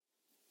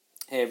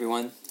Hey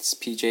everyone, it's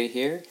PJ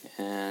here,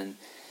 and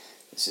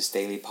this is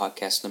daily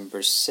podcast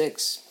number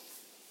 6.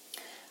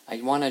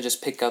 I want to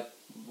just pick up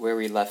where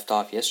we left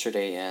off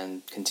yesterday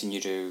and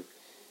continue to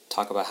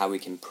talk about how we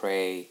can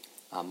pray,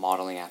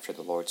 modeling after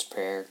the Lord's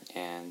Prayer,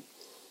 and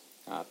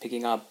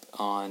picking up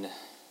on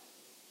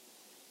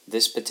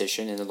this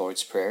petition in the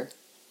Lord's Prayer.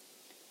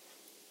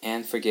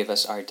 And forgive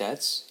us our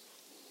debts,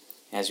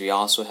 as we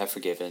also have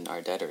forgiven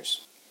our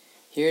debtors.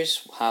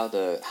 Here's how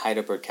the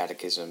Heidelberg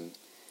Catechism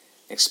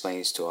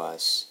explains to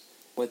us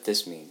what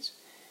this means.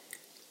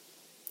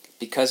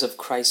 Because of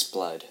Christ's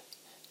blood,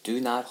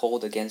 do not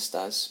hold against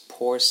us,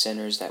 poor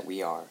sinners that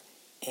we are,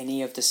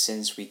 any of the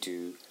sins we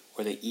do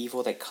or the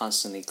evil that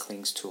constantly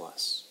clings to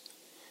us.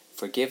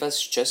 Forgive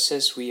us just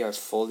as we are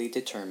fully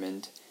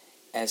determined,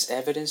 as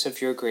evidence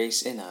of your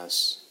grace in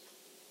us,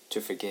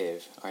 to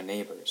forgive our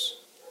neighbors.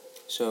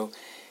 So,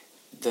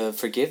 the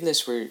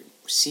forgiveness we're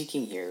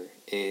seeking here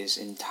is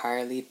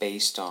entirely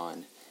based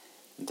on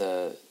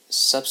the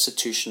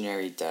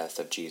substitutionary death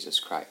of Jesus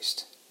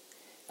Christ.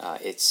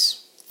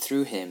 It's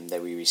through him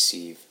that we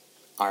receive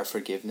our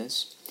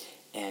forgiveness,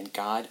 and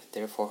God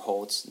therefore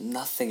holds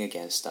nothing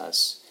against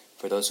us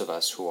for those of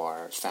us who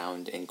are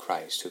found in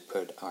Christ, who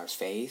put our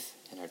faith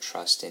and our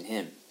trust in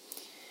him.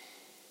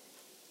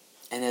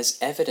 And as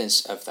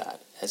evidence of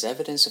that, as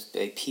evidence of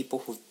a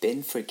people who've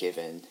been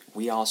forgiven,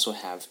 we also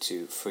have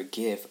to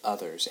forgive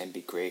others and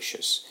be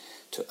gracious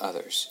to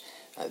others.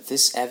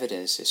 This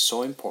evidence is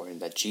so important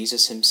that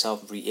Jesus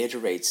himself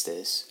reiterates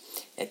this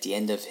at the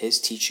end of his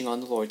teaching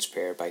on the Lord's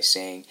Prayer by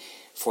saying,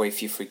 "For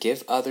if you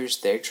forgive others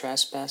their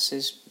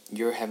trespasses,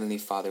 your heavenly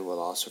Father will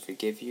also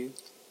forgive you.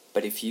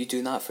 But if you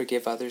do not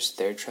forgive others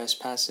their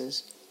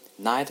trespasses,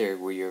 neither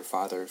will your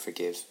Father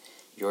forgive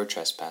your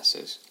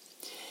trespasses."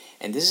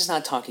 And this is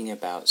not talking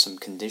about some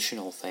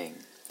conditional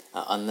thing.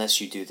 Unless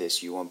you do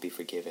this, you won't be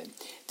forgiven.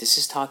 This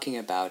is talking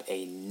about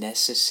a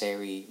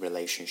necessary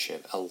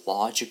relationship, a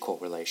logical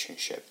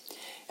relationship,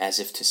 as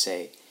if to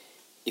say,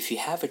 if you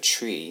have a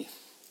tree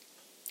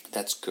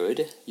that's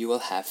good, you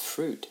will have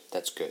fruit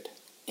that's good.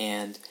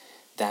 And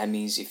that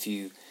means if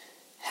you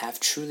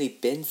have truly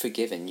been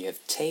forgiven, you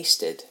have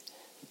tasted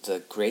the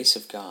grace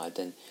of God,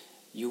 then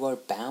you are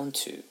bound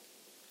to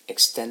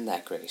extend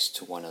that grace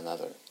to one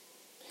another.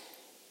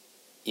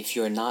 If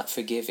you are not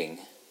forgiving,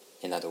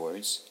 in other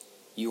words,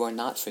 you are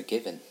not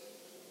forgiven.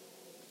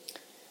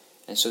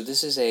 And so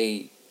this is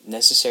a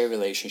necessary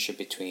relationship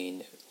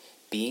between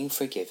being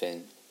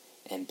forgiven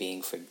and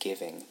being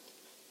forgiving.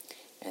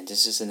 And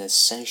this is an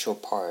essential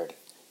part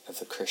of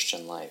the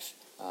Christian life.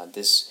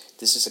 This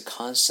is a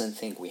constant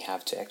thing we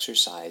have to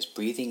exercise,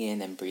 breathing in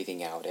and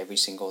breathing out every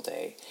single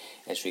day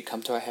as we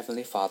come to our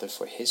Heavenly Father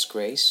for his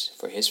grace,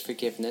 for his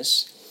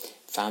forgiveness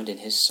found in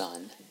his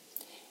Son,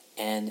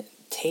 and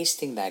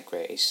tasting that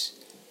grace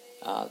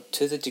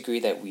to the degree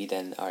that we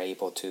then are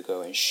able to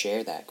go and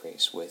share that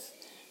grace with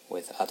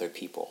other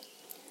people.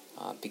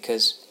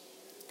 Because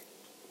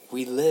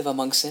we live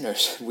among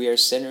sinners. We are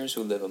sinners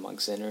who live among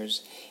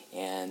sinners,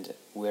 and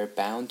we're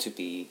bound to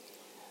be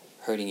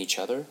hurting each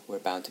other. We're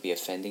bound to be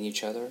offending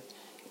each other.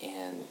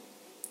 And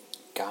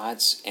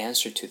God's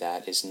answer to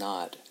that is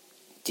not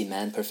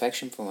demand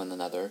perfection from one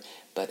another,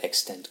 but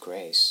extend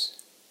grace.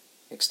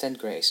 Extend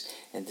grace.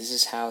 And this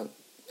is how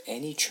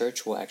any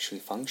church will actually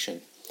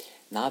function.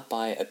 Not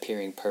by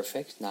appearing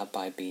perfect, not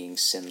by being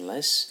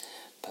sinless,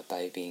 but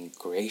by being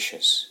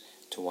gracious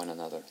to one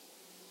another.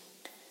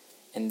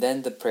 And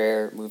then the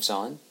prayer moves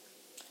on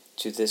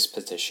to this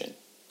petition.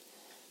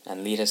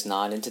 And lead us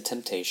not into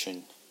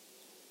temptation,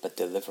 but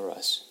deliver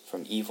us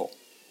from evil.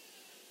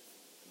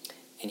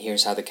 And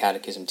here's how the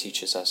Catechism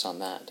teaches us on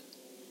that.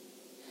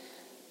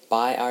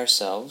 By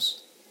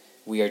ourselves,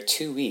 we are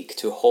too weak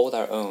to hold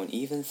our own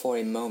even for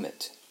a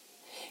moment.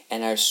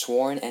 And our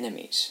sworn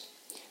enemies,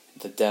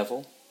 the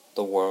devil,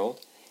 the world,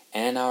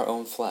 and our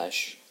own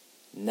flesh,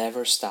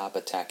 never stop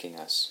attacking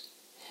us.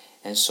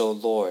 And so,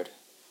 Lord,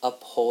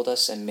 uphold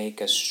us and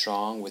make us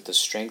strong with the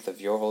strength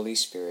of your Holy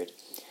Spirit,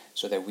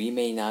 so that we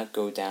may not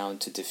go down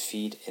to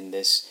defeat in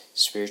this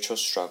spiritual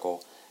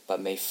struggle,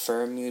 but may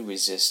firmly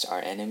resist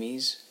our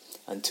enemies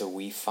until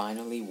we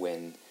finally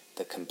win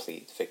the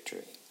complete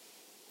victory.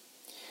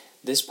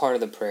 This part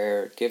of the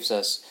prayer gives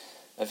us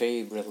a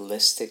very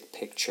realistic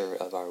picture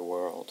of our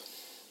world.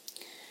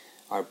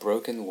 Our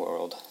broken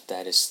world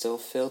that is still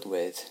filled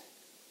with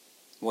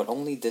what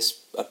only this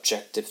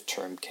objective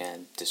term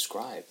can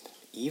describe: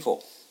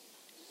 evil.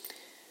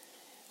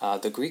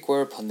 The Greek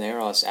word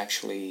poneros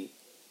actually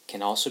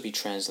can also be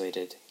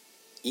translated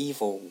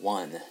evil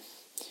one.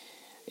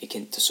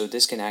 So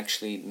this can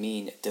actually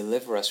mean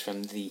deliver us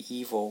from the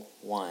evil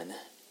one.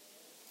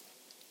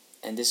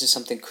 And this is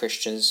something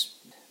Christians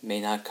may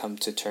not come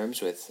to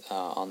terms with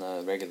on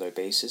a regular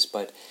basis,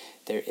 but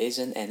there is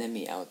an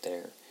enemy out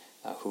there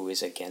who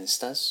is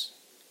against us,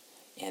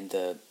 and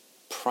the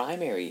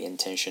primary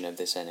intention of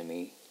this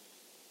enemy,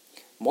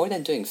 more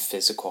than doing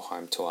physical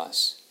harm to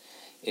us,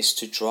 is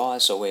to draw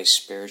us away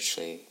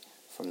spiritually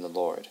from the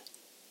Lord.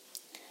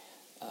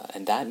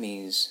 And that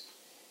means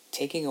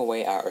taking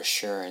away our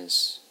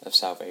assurance of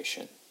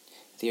salvation.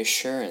 the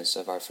assurance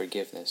of our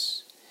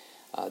forgiveness,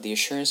 the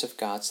assurance of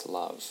God's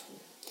love,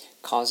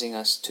 causing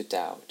us to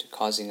doubt,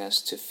 causing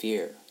us to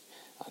fear,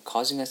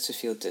 causing us to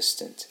feel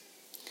distant.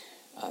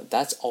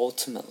 That's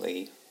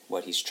ultimately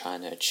what he's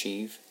trying to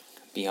achieve,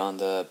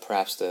 beyond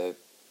perhaps the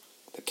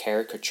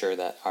caricature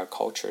that our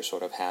culture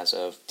sort of has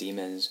of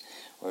demons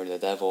or the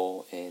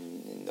devil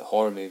in the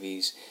horror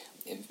movies.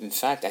 In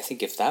fact, I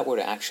think if that were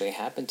to actually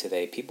happen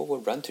today, people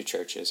would run to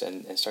churches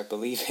and start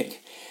believing.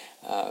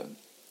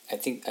 I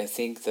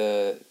think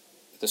the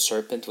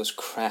serpent was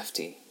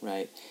crafty,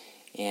 right?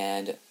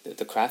 And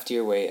the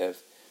craftier way of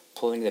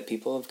pulling the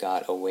people of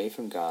God away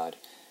from God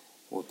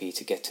would be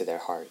to get to their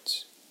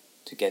hearts,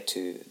 to get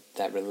to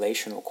that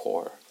relational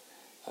core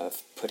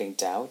of putting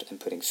doubt and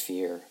putting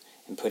fear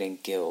and putting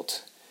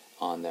guilt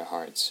on their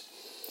hearts.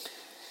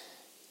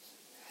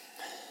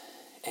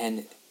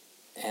 And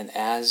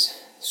as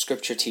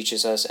Scripture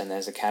teaches us, and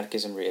as the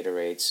Catechism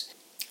reiterates,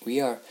 we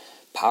are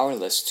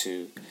powerless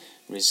to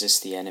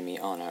resist the enemy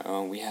on our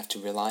own. We have to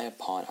rely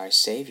upon our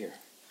Savior.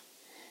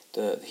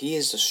 He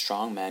is the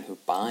strong man who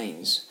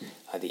binds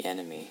the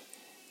enemy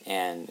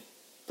and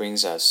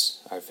brings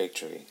us our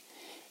victory.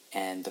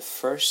 And the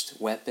first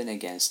weapon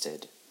against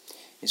it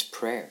is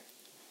prayer.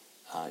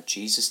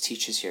 Jesus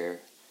teaches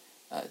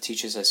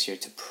us here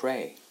to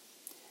pray,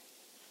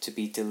 to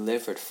be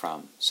delivered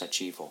from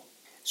such evil.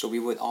 So we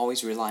would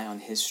always rely on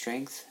His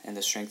strength and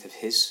the strength of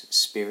His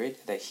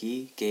Spirit that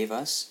He gave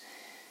us,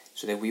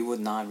 so that we would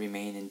not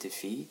remain in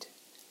defeat,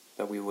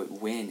 but we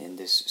would win in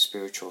this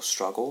spiritual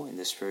struggle, in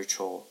this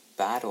spiritual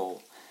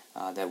battle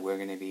that we're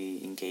going to be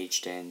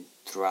engaged in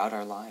throughout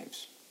our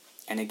lives.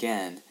 And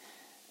again,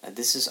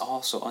 this is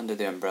also under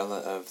the umbrella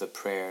of the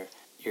prayer,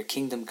 "Your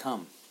kingdom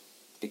come,"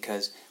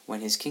 because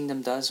when His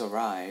kingdom does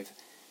arrive,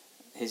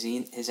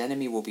 His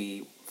enemy will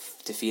be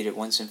defeated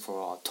once and for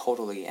all,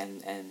 totally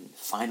and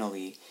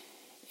finally,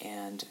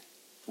 and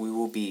we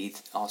will be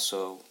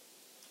also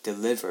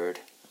delivered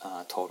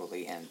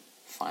totally and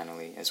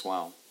finally as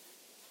well.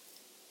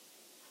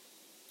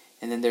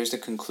 And then there's the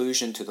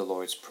conclusion to the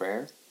Lord's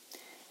Prayer.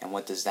 And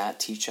what does that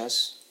teach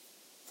us?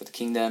 "For the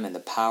kingdom and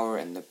the power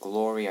and the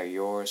glory are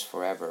yours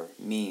forever"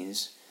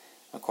 means,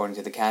 according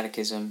to the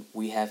Catechism,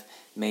 we have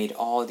made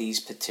all these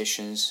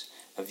petitions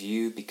of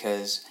you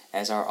because,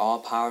 as our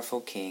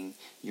all-powerful King,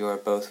 you are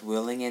both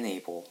willing and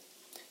able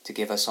to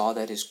give us all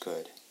that is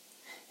good,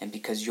 and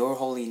because your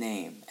holy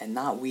name, and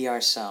not we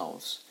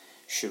ourselves,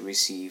 should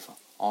receive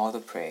all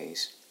the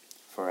praise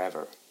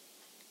forever.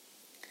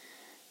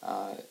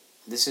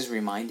 This is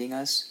reminding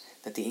us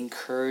that the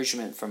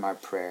encouragement from our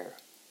prayer,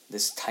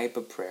 this type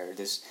of prayer,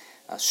 this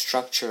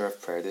structure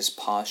of prayer, this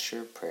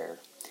posture of prayer,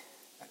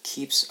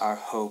 keeps our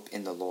hope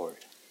in the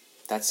Lord.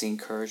 That's the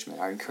encouragement.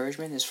 Our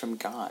encouragement is from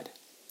God.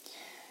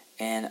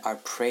 And our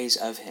praise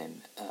of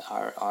Him,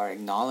 our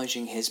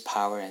acknowledging His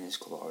power and His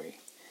glory.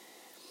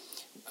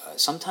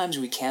 Sometimes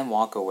we can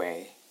walk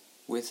away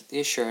with the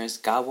assurance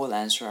God will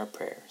answer our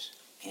prayers.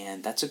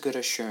 And that's a good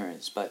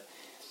assurance, but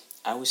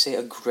I would say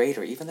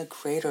even a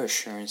greater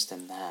assurance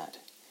than that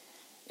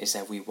is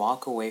that we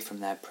walk away from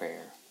that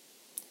prayer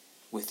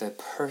with a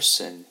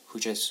person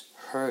who's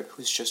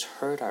just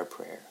heard our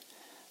prayer,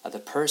 the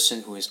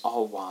person who is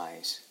all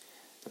wise,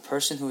 the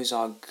person who is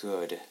all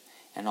good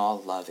and all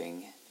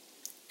loving,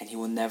 and He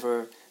will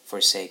never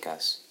forsake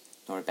us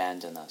nor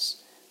abandon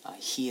us.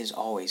 He is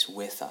always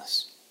with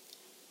us.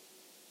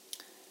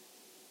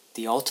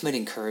 The ultimate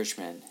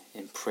encouragement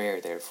in prayer,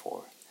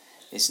 therefore,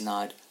 is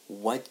not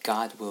what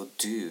God will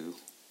do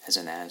as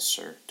an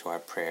answer to our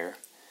prayer,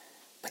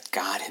 but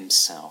God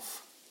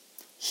Himself.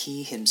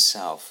 He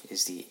Himself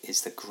is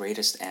the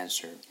greatest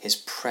answer. His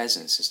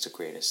presence is the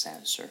greatest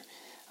answer.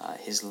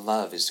 His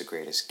love is the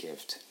greatest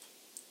gift.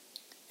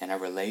 And our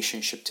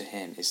relationship to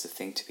Him is the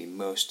thing to be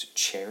most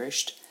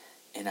cherished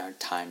in our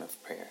time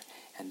of prayer.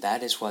 And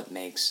that is what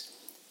makes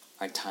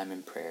our time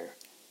in prayer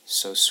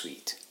so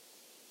sweet.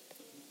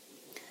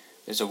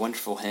 There's a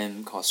wonderful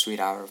hymn called "Sweet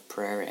Hour of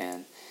Prayer,"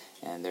 and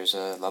there's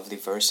a lovely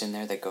verse in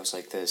there that goes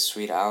like this: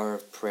 "Sweet hour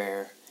of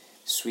prayer,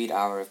 sweet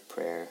hour of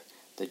prayer,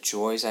 the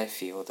joys I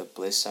feel, the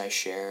bliss I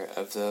share,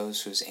 of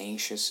those whose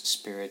anxious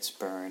spirits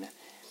burn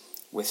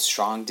with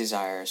strong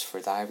desires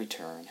for Thy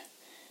return.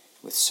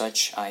 With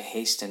such I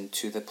hasten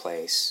to the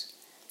place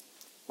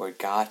where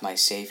God my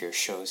Savior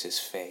shows His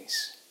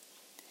face,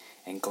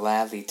 and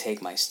gladly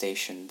take my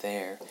station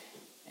there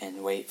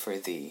and wait for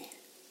Thee,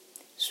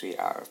 sweet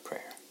hour of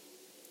prayer."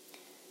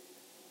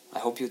 I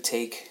hope you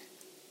take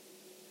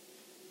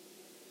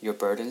your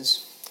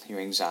burdens, your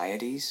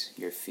anxieties,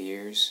 your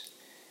fears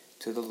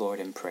to the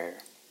Lord in prayer.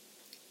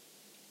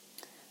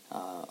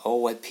 Oh,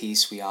 what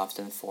peace we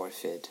often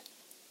forfeit.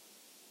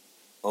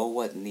 Oh,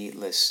 what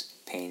needless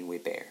pain we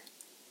bear.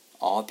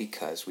 All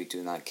because we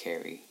do not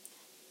carry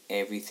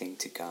everything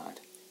to God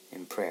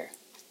in prayer.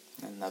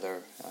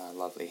 Another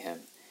lovely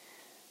hymn.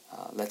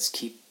 Let's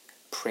keep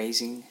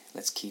praising,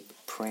 let's keep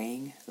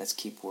praying, let's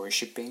keep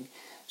worshiping,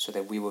 so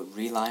that we would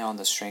rely on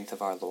the strength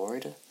of our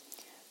Lord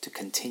to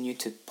continue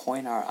to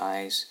point our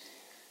eyes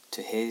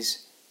to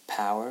His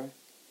power,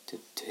 to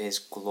His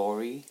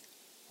glory,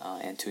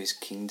 and to His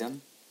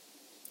kingdom,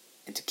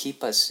 and to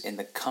keep us in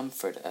the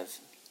comfort of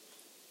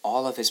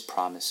all of His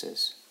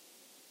promises,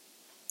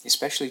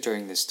 especially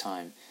during this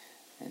time.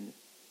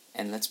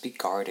 And let's be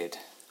guarded.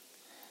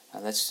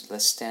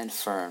 Let's stand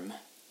firm.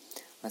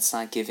 Let's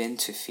not give in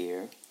to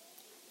fear.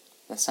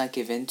 Let's not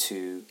give in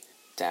to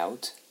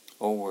doubt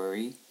or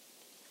worry.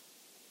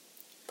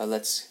 But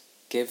let's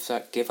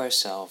give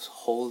ourselves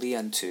wholly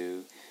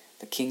unto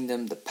the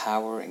kingdom, the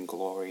power, and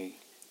glory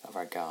of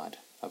our God,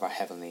 of our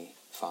Heavenly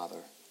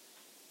Father.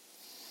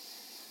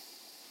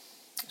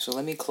 So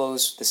let me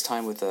close this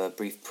time with a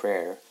brief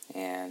prayer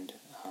and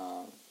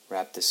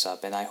wrap this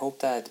up. And I hope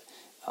that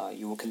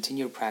you will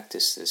continue to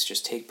practice this.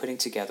 Just putting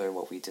together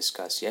what we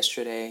discussed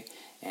yesterday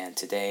and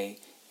today,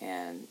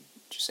 and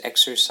just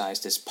exercise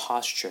this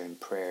posture in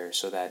prayer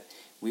so that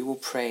we will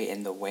pray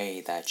in the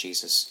way that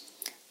Jesus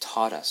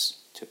taught us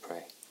to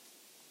pray.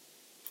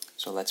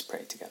 So let's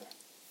pray together.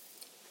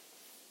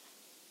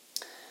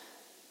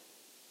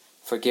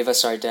 Forgive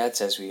us our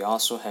debts as we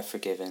also have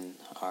forgiven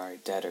our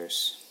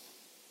debtors.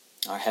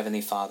 Our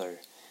Heavenly Father,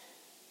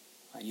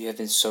 you have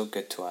been so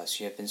good to us.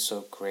 You have been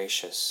so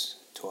gracious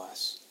to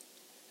us.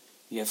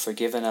 You have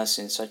forgiven us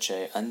in such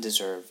an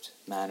undeserved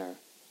manner.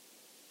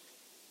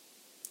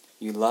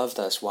 You loved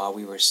us while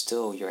we were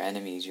still your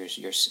enemies,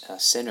 your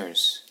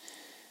sinners,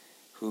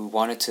 who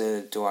wanted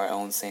to do our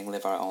own thing,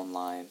 live our own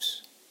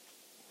lives,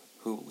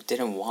 who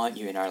didn't want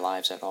you in our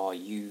lives at all.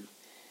 You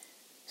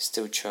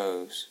still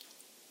chose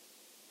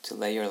to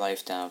lay your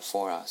life down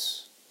for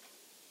us.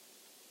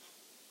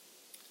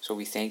 So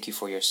we thank you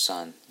for your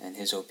Son and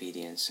His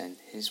obedience and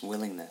His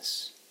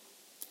willingness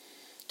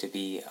to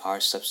be our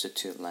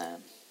substitute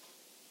lamb.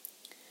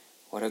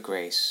 What a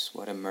grace,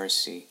 what a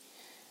mercy,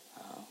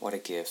 what a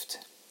gift.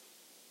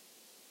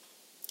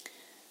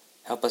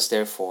 Help us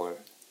therefore,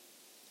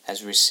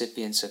 as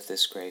recipients of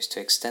this grace, to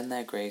extend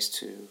that grace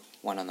to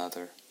one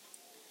another,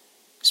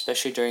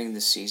 especially during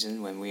this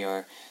season when we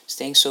are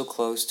staying so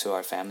close to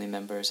our family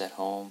members at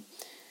home.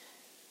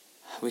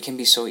 We can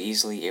be so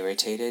easily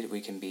irritated.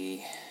 We can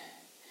be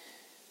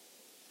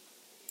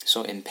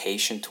so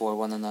impatient toward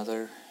one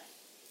another.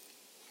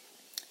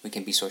 We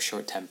can be so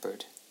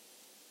short-tempered.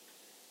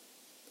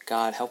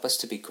 God, help us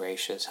to be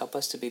gracious. Help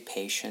us to be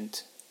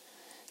patient.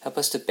 Help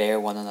us to bear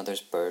one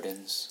another's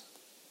burdens.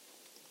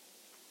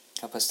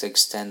 Help us to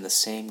extend the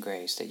same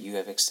grace that you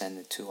have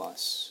extended to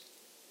us.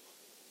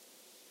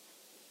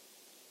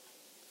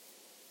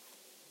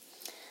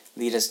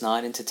 Lead us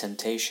not into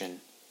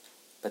temptation,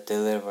 but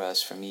deliver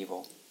us from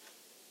evil.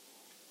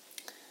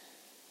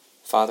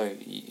 Father,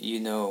 you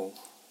know,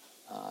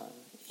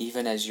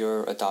 even as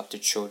your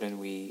adopted children,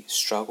 we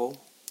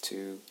struggle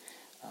to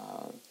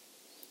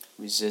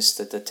resist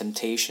the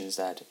temptations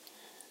that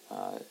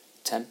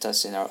tempt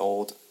us in our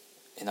old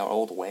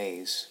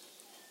ways,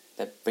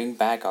 that bring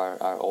back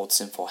our old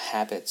sinful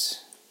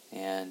habits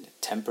and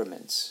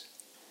temperaments.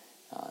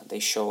 They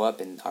show up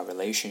in our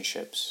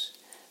relationships,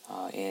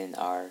 in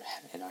our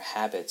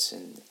habits,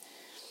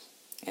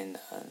 in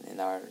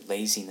our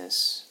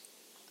laziness,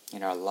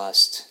 in our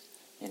lust,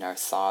 in our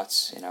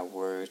thoughts, in our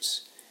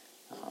words,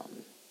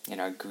 in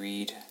our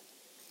greed.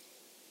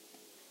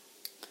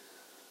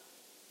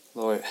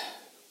 Lord,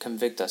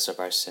 convict us of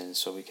our sins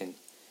so we can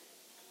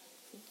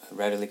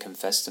readily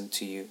confess them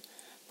to you,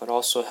 but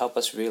also help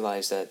us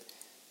realize that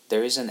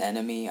there is an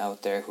enemy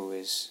out there who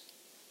is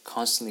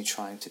constantly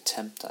trying to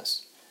tempt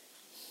us.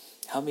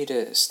 Help me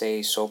to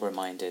stay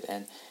sober-minded,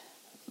 and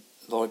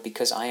Lord,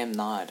 because I am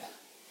not,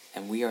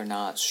 and we are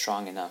not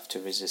strong enough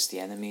to resist the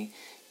enemy,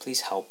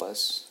 please help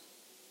us.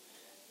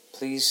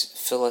 Please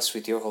fill us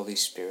with your Holy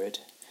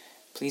Spirit.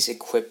 Please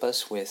equip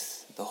us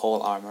with the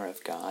whole armor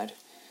of God,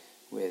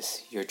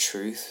 with your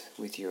truth,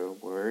 with your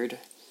word,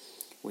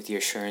 with the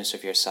assurance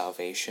of your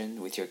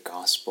salvation, with your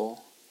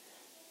gospel,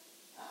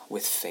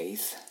 with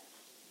faith,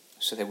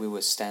 so that we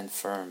would stand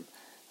firm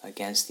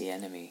against the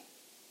enemy.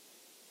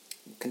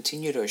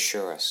 Continue to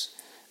assure us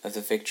of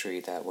the victory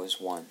that was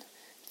won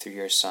through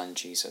your Son,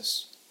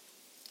 Jesus.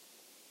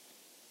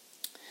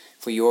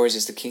 For yours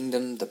is the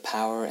kingdom, the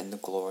power, and the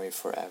glory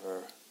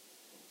forever.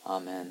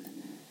 Amen.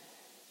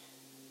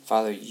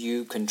 Father,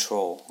 you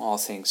control all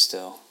things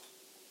still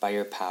by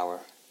your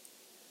power,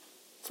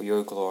 for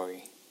your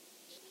glory.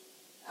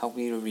 Help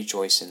me to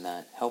rejoice in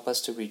that. Help us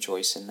to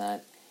rejoice in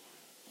that,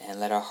 and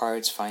let our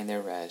hearts find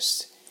their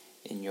rest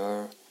in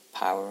your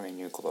power and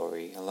your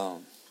glory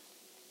alone.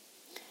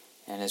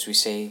 And as we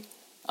say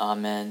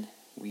Amen,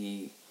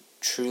 we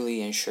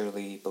truly and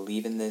surely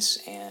believe in this,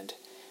 and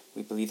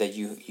we believe that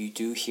you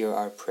do hear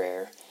our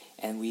prayer,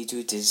 and we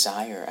do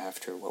desire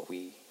after what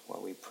we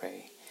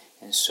pray.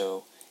 And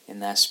so in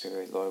that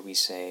spirit, Lord, we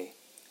say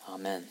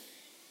Amen.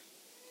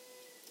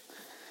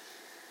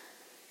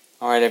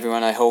 All right,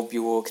 everyone, I hope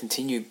you will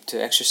continue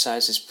to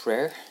exercise this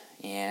prayer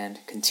and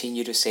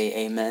continue to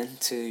say amen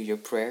to your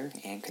prayer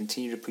and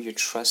continue to put your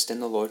trust in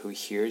the Lord who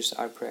hears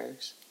our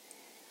prayers.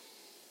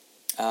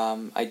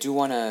 I do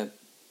want to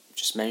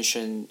just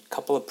mention a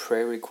couple of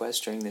prayer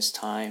requests during this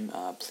time.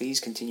 Please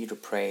continue to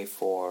pray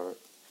for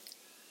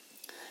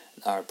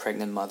our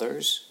pregnant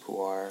mothers who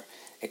are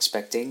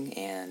expecting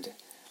and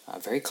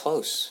very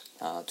close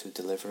to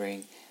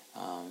delivering.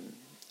 I'm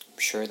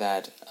sure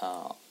that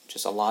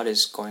just a lot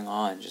is going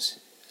on, just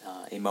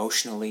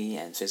emotionally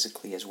and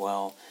physically as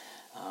well.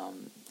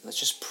 Let's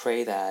just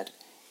pray that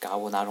God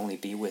will not only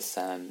be with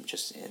them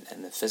just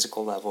in the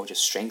physical level,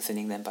 just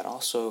strengthening them, but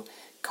also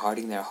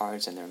guarding their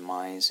hearts and their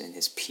minds in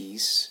His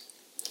peace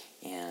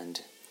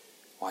and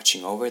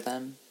watching over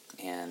them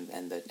and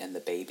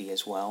the baby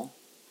as well.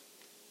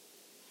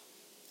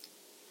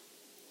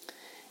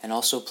 And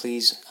also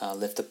please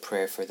lift a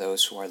prayer for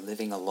those who are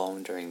living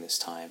alone during this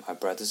time, our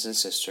brothers and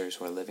sisters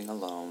who are living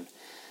alone,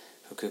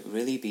 who could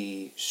really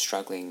be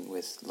struggling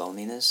with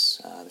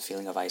loneliness, the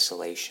feeling of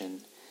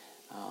isolation.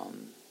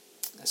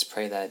 Let's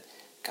pray that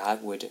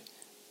God would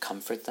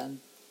comfort them.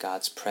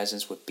 God's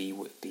presence would be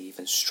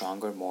even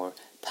stronger, more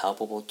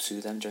palpable to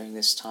them during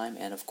this time.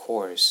 And of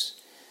course,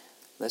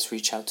 let's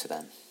reach out to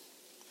them,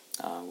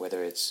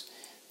 whether it's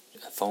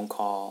a phone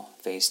call,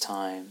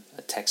 FaceTime,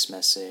 a text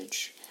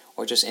message,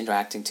 or just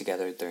interacting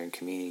together during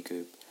community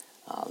group.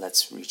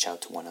 Let's reach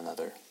out to one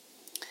another.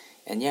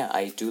 And yeah,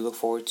 I do look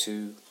forward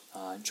to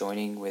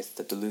joining with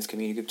the Duluth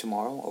Community Group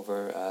tomorrow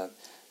over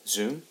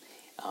Zoom.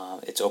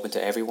 It's open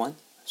to everyone,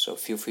 so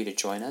feel free to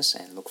join us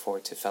and look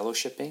forward to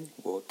fellowshipping.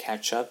 We'll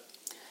catch up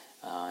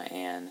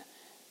and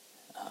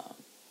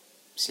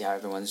see how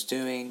everyone's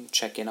doing,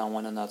 check in on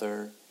one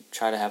another,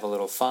 try to have a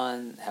little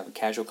fun, have a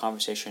casual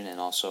conversation, and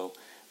also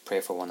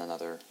pray for one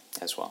another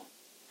as well.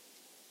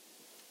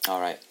 All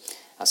right,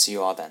 I'll see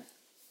you all then.